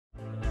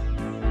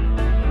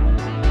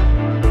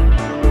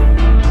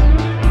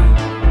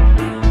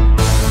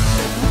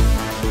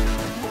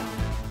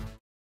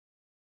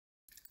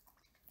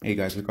Hey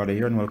guys, Ricardo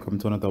here and welcome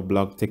to another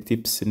blog tech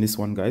tips. In this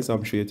one guys,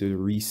 I'm sure you to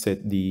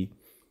reset the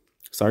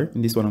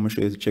in this one I'm gonna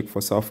show you to check for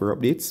software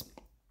updates.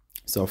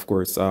 So of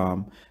course,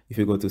 if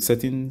you go to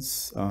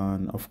settings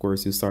and of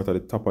course you start at the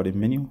top of the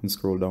menu and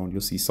scroll down,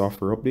 you'll see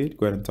software update.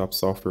 Go ahead and tap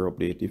software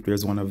update. If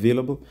there's one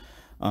available,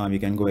 you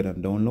can go ahead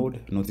and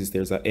download. Notice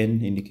there's an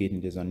N indicating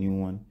there's a new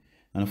one.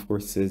 And of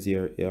course it says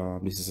here,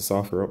 this is a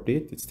software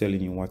update. It's telling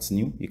you what's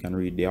new. You can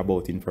read the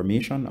about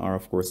information or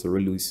of course the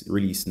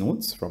release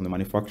notes from the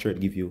manufacturer.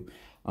 It give you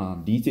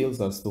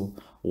details as to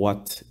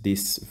what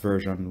this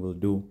version will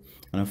do.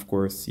 And of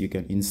course you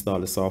can install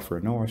the software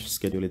now or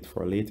schedule it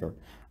for later.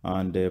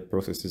 And the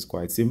process is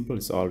quite simple.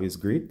 It's always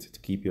great to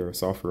keep your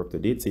software up to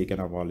date so you can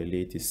have all the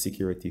latest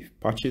security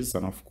patches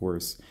and of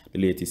course the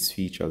latest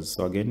features.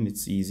 So again,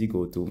 it's easy.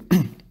 Go to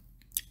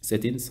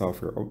settings,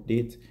 software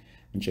update,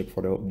 and check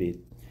for the update.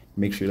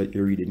 Make sure that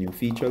you read the new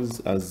features,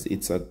 as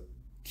it's a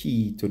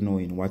key to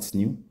knowing what's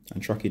new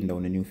and tracking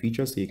down the new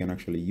features so you can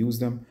actually use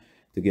them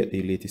to get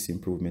the latest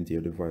improvement to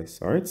your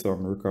device. All right, so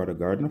I'm Ricardo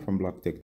Gardner from Block Tech.